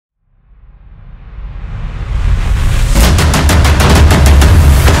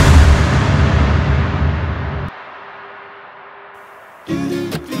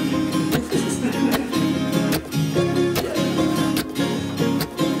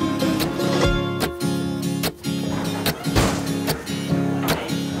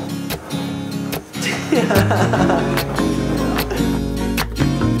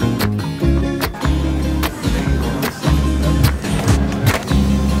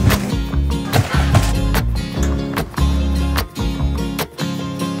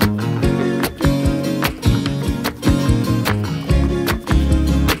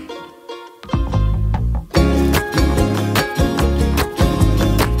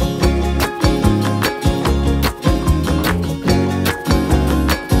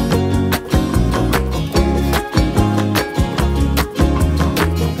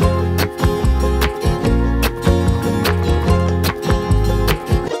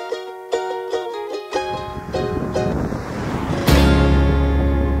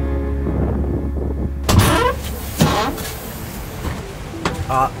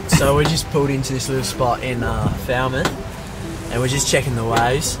So we just pulled into this little spot in Falmouth, and we're just checking the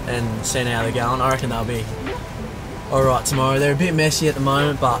waves and seeing how they're going. I reckon they'll be alright tomorrow. They're a bit messy at the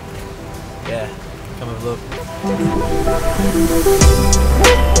moment, but yeah, come have a look.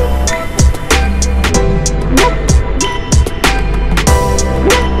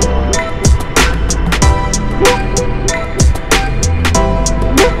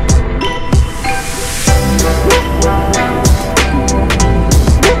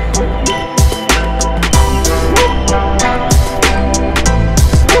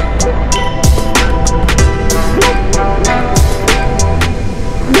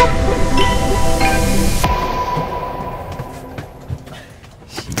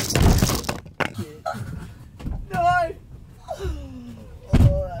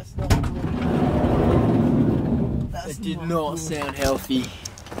 Did not sound healthy.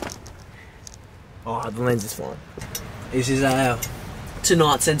 Oh, the lens is fine. This is our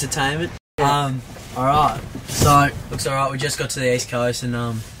tonight's entertainment. Alright, so looks alright. We just got to the east coast and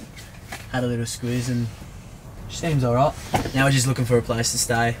had a little squeeze and seems alright. Now we're just looking for a place to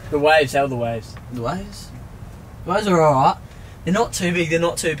stay. The waves, how are the waves? The waves? The waves are alright. They're not too big, they're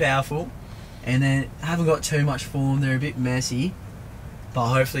not too powerful, and they haven't got too much form. They're a bit messy. But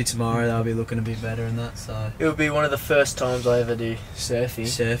hopefully tomorrow they'll be looking a bit better and that, so... It'll be one of the first times I ever do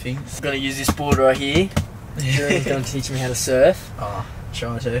surfing. I'm going to use this board right here. He's going to teach me how to surf. Oh,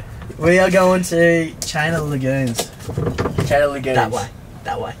 try to. We are going to Chain of Lagoons. Chain of Lagoons. That way.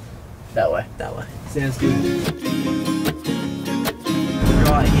 That way. That way. That way. Sounds good.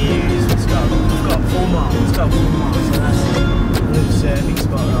 Right here is, we've got 4 miles. It's got 4 miles, so that's a little surfing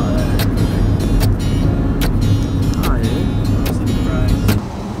spot right there. Oh yeah.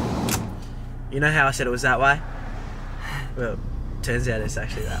 You know how I said it was that way? Well, turns out it's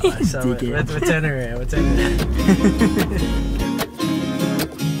actually that way. So we're turning around, we're turning around.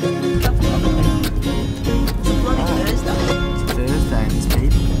 It's a bloody Thursday. It's a Thursday, it's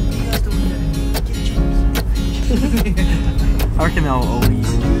people. What are you guys doing today? Get I reckon they'll always.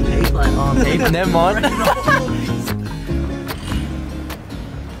 Heath, like, oh, Heath, never mind.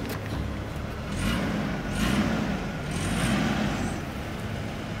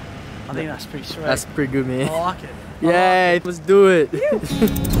 I think that's pretty sweet. That's pretty good, man. I like it. Yay, let's do it.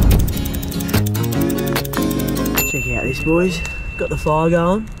 Check out this, boys. Got the fire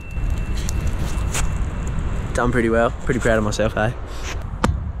going. Done pretty well. Pretty proud of myself, hey?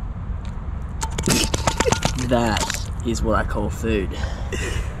 That is what I call food.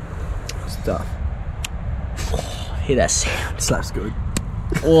 Stuff. Oh, hear that sound? Slaps good.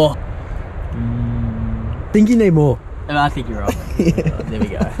 Oh. Think you need more. I think you're right. There we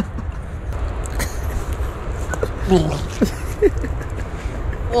go.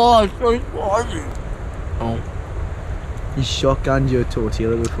 Oh, it's so spicy. Oh. You shotgunned your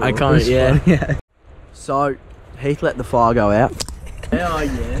tortilla before. I can't, yeah. So, Heath let the fire go out. Oh,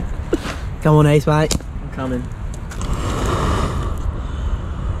 yeah. Come on, Heath, mate. I'm coming.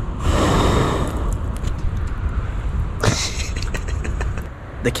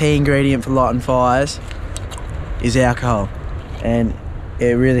 The key ingredient for lighting fires is alcohol, and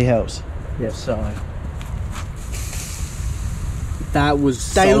it really helps. Yep. So That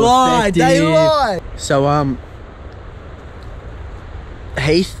was they so lied. effective. They lied. So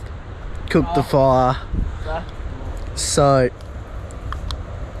Heath cooked the fire. So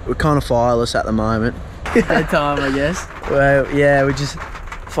we're kind of fireless at the moment. That time, I guess. Well, yeah, we just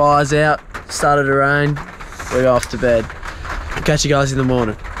fire's out. Started to rain. We're off to bed. I'll catch you guys in the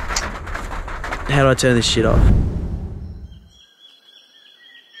morning. How do I turn this shit off?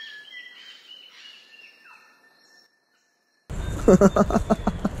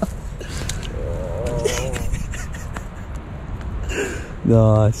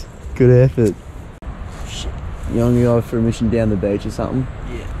 Nice. Good effort. Shit. You want to go for a mission down the beach or something?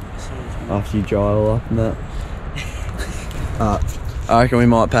 Yeah. After you dry all up and that. I reckon we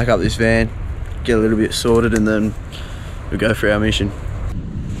might pack up this van, get a little bit sorted, and then we'll go for our mission.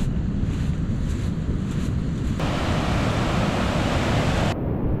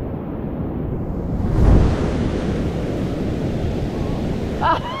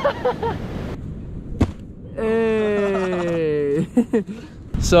 Hey.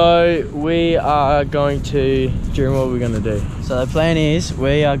 So we are going to, Jeremy, what are we going to do? So the plan is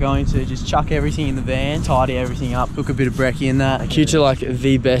we are going to just chuck everything in the van, tidy everything up, cook a bit of brekkie in that. Cue to like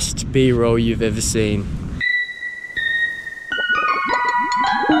the best B-roll you've ever seen.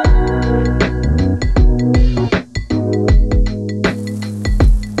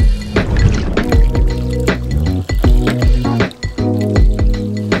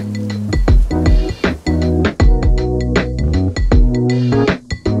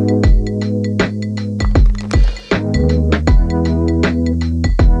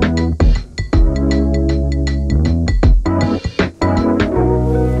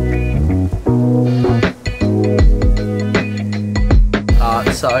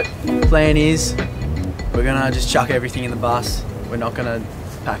 So, plan is, we're gonna just chuck everything in the bus. We're not gonna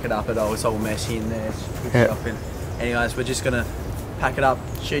pack it up at all, it's all messy in there, it's quick shopping. Anyways, we're just gonna pack it up,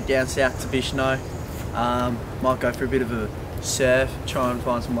 shoot down south to Bishno. Might go for a bit of a surf, try and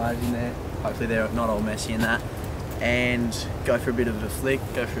find some waves in there. Hopefully they're not all messy in that. And go for a bit of a flick,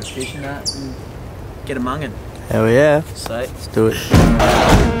 go for a fish and that, and get a mungin. Hell yeah. So, Let's do it.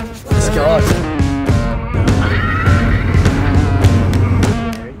 let's go.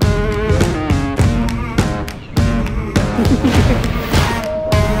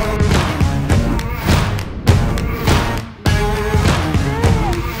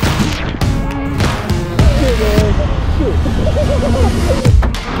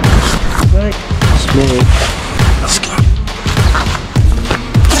 Smooth. Let's go.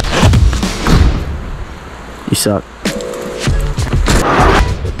 You suck.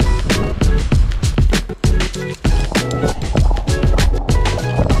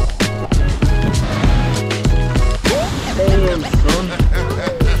 Damn, son.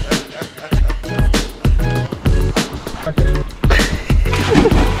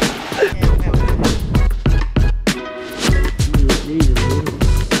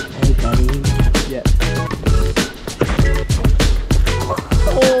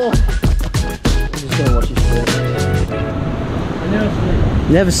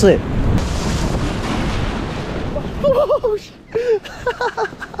 Never slip. Oh,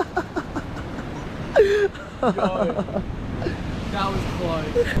 That was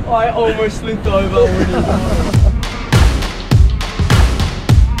close. I almost slipped over when you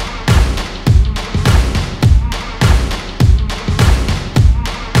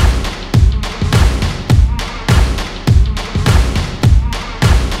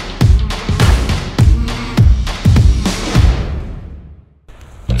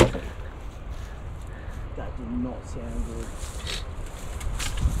That did not sound good.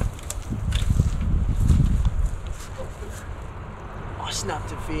 I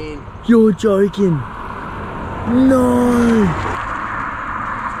snapped a fin. you're joking. No.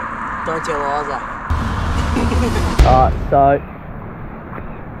 Don't tell Isaac. Alright, so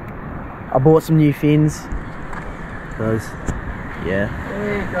I bought some new fins. Cause yeah.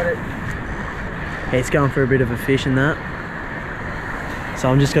 Yeah, got it. He's going for a bit of a fish and that. So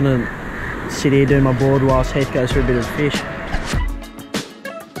I'm just gonna sit here doing my board whilst Heath goes for a bit of a fish.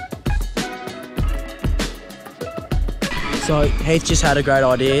 So Heath just had a great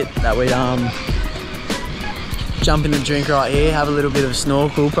idea that we'd jump in the drink right here, have a little bit of a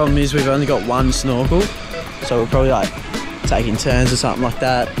snorkel. Problem is we've only got one snorkel, so we'll probably like taking turns or something like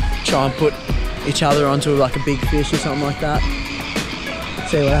that. Try and put each other onto like a big fish or something like that.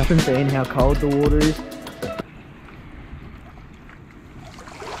 See what happens, seeing how cold the water is.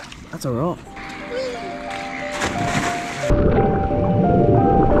 That's alright.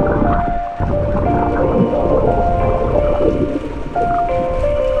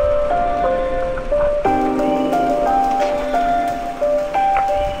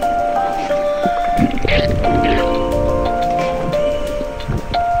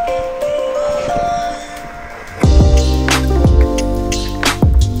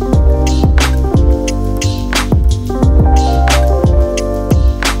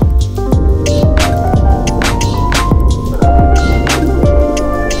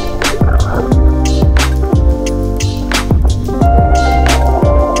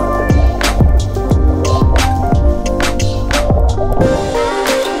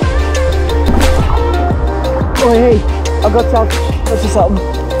 Oh hey, I've got something.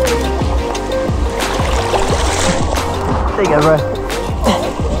 There you go, bro.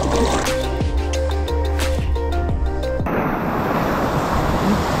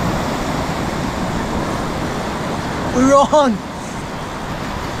 We're on!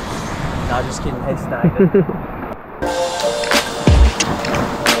 No, just kidding, head snagged.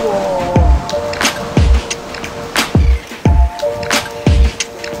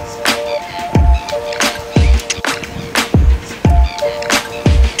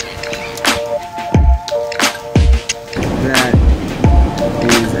 That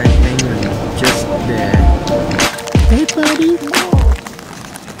is a penguin just there. Hey buddy!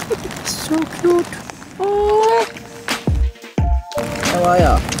 So cute! Oh. How are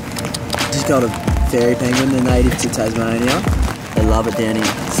ya? Just got a fairy penguin, they're native to Tasmania. They love it down here.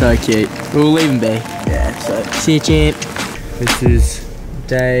 So cute. We'll leave them be. Yeah, so. See you, champ. This is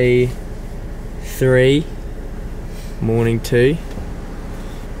day 3, morning 2.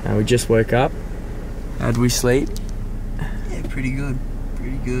 We just woke up. How'd we sleep? Yeah, pretty good.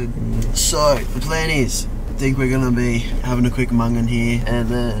 Pretty good. So, the plan is, I think we're going to be having a quick mungin here, and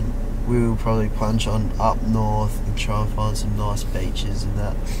then we will probably plunge on up north and try and find some nice beaches and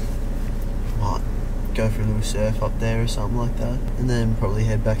that. Might go for a little surf up there or something like that, and then probably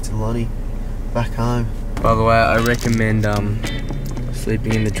head back to Lonnie, back home. By the way, I recommend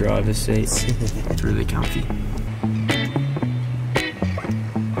sleeping in the driver's seat. It's really comfy.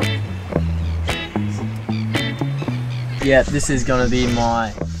 Yeah, this is gonna be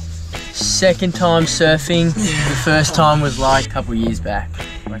my second time surfing. The first time was like a couple years back,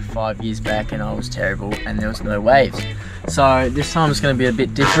 like 5 years back, and I was terrible and there was no waves. So this time it's gonna be a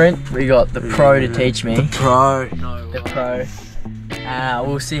bit different. We got the pro to teach me. The pro. The pro.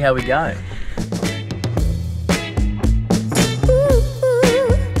 We'll see how we go.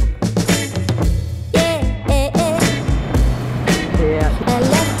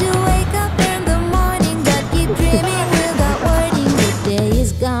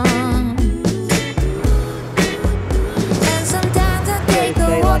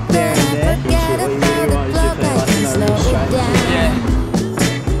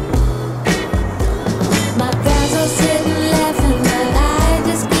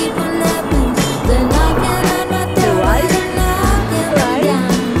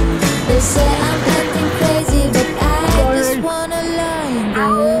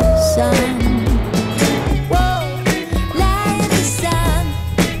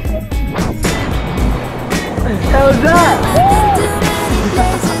 How was that?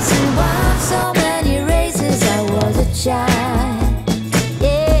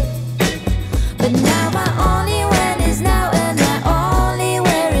 But now my only when is now, and my only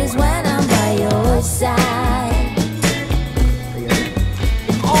where is when I'm by your side.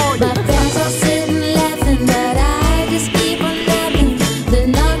 My friends are sitting laughing, but I just keep on laughing. They're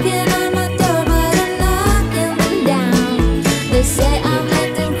knocking on my door, but I'm knocking them down. They say I'm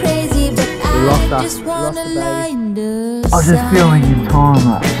acting crazy, but I just wanna line the I was just feeling in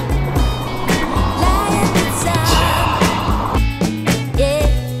time,